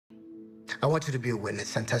I want you to be a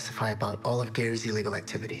witness and testify about all of Gary's illegal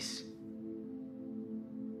activities.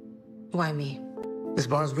 Why me? Ms.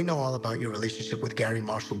 Barnes, we know all about your relationship with Gary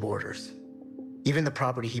Marshall Borders. Even the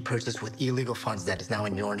property he purchased with illegal funds that is now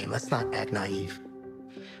in your name. Let's not act naive.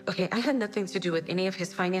 Okay, I had nothing to do with any of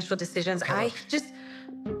his financial decisions. Okay, I just...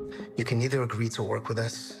 You can either agree to work with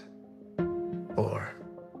us, or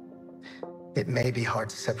it may be hard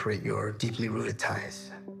to separate your deeply rooted ties.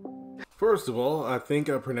 First of all, I think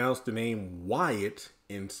I pronounced the name Wyatt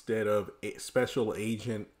instead of Special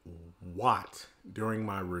Agent Watt during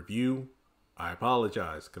my review. I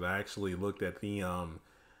apologize, because I actually looked at the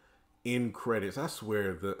end credits. I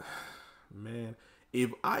swear, man,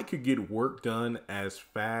 if I could get work done as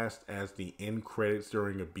fast as the end credits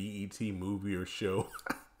during a BET movie or show,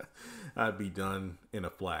 I'd be done in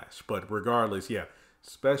a flash. But regardless, yeah,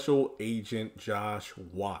 Special Agent Josh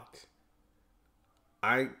Watt.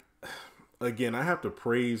 Again, I have to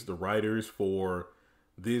praise the writers for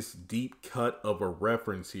this deep cut of a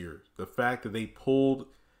reference here. The fact that they pulled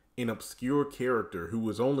an obscure character who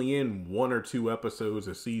was only in 1 or 2 episodes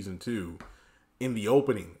of season 2 in the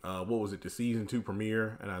opening. What was it? The season 2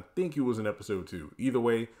 premiere. And I think he was in episode 2. Either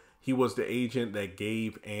way, he was the agent that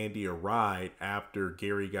gave Andi a ride after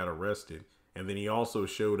Gary got arrested. And then he also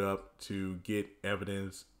showed up to get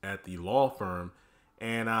evidence at the law firm.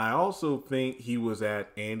 And I also think he was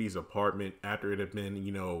at Andi's apartment after it had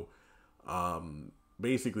been,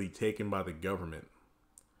 basically taken by the government.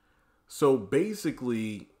 So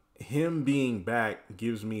basically, him being back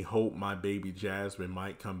gives me hope my baby Jasmine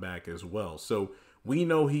might come back as well. So we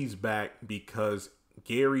know he's back because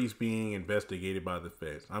Gary's being investigated by the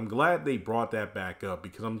feds. I'm glad they brought that back up,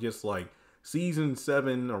 because I'm just like, season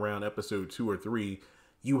 7 around episode 2 or 3,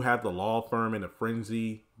 you have the law firm in a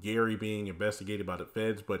frenzy, Gary being investigated by the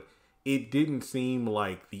feds, but it didn't seem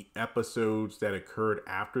like the episodes that occurred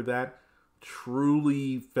after that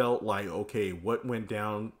truly felt like, okay, what went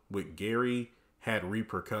down with Gary had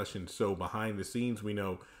repercussions. So behind the scenes, we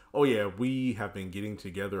know, oh yeah, we have been getting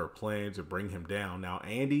together a plan to bring him down. Now,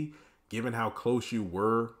 Andi, given how close you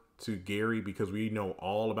were to Gary, because we know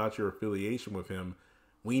all about your affiliation with him,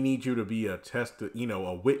 we need you to be a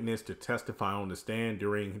witness to testify on the stand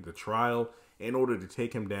during the trial in order to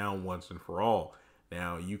take him down once and for all.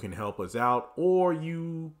 Now, you can help us out, or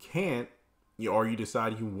you can't, or you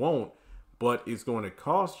decide you won't, but it's going to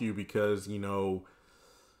cost you because,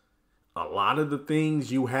 a lot of the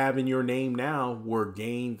things you have in your name now were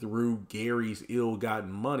gained through Gary's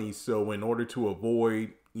ill-gotten money. So in order to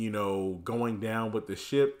avoid, going down with the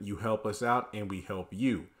ship, you help us out and we help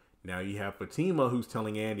you. Now you have Zatima, who's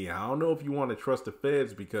telling Andi, I don't know if you want to trust the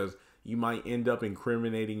feds because you might end up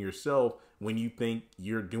incriminating yourself when you think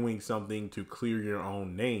you're doing something to clear your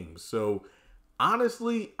own name. So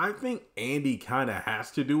honestly, I think Andi kind of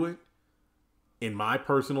has to do it. In my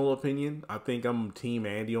personal opinion, I think I'm team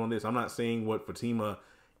Andi on this. I'm not saying what Zatima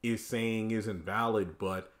is saying isn't valid,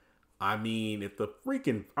 but I mean,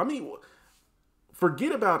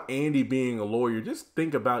 forget about Andi being a lawyer. Just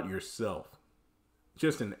think about yourself.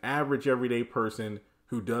 Just an average everyday person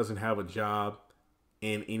who doesn't have a job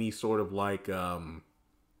in any sort of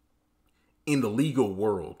in the legal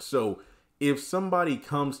world. So if somebody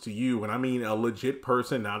comes to you, and I mean a legit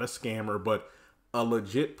person, not a scammer, but a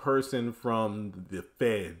legit person from the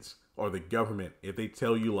feds or the government, if they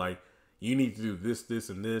tell you you need to do this, this,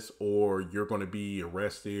 and this, or you're going to be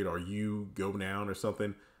arrested or you go down or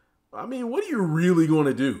something, I mean, what are you really going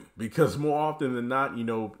to do? Because more often than not,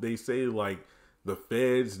 they say the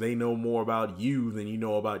feds, they know more about you than you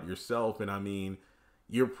know about yourself. And I mean,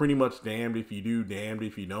 you're pretty much damned if you do, damned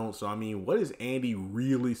if you don't. So, I mean, what is Andi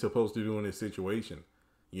really supposed to do in this situation?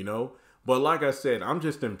 But like I said, I'm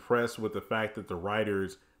just impressed with the fact that the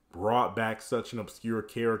writers brought back such an obscure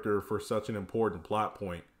character for such an important plot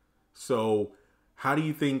point. So how do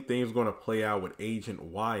you think things are going to play out with Agent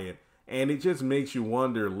Wyatt? And it just makes you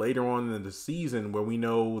wonder later on in the season where we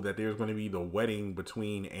know that there's going to be the wedding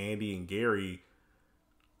between Andi and Gary.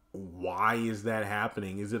 Why is that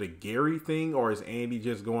happening? Is it a Gary thing, or is Andi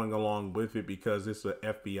just going along with it because it's an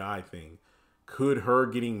FBI thing? Could her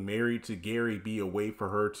getting married to Gary be a way for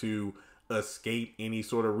her to escape any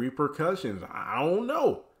sort of repercussions? I don't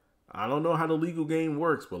know. I don't know how the legal game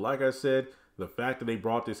works, but like I said, the fact that they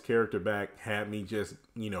brought this character back had me just,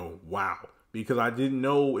 wow. Because I didn't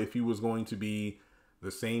know if he was going to be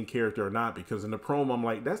the same character or not, because in the promo, I'm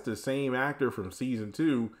like, that's the same actor from season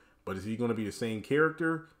 2, but is he going to be the same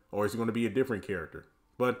character or is he going to be a different character?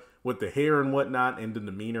 But with the hair and whatnot and the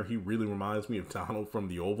demeanor, he really reminds me of Donald from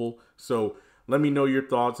The Oval. So let me know your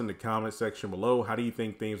thoughts in the comment section below. How do you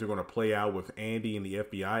think things are going to play out with Andi and the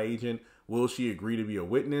FBI agent? Will she agree to be a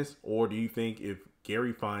witness? Or do you think if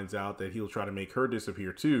Gary finds out that he'll try to make her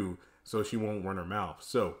disappear too, so she won't run her mouth?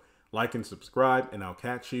 So like and subscribe, and I'll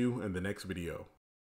catch you in the next video.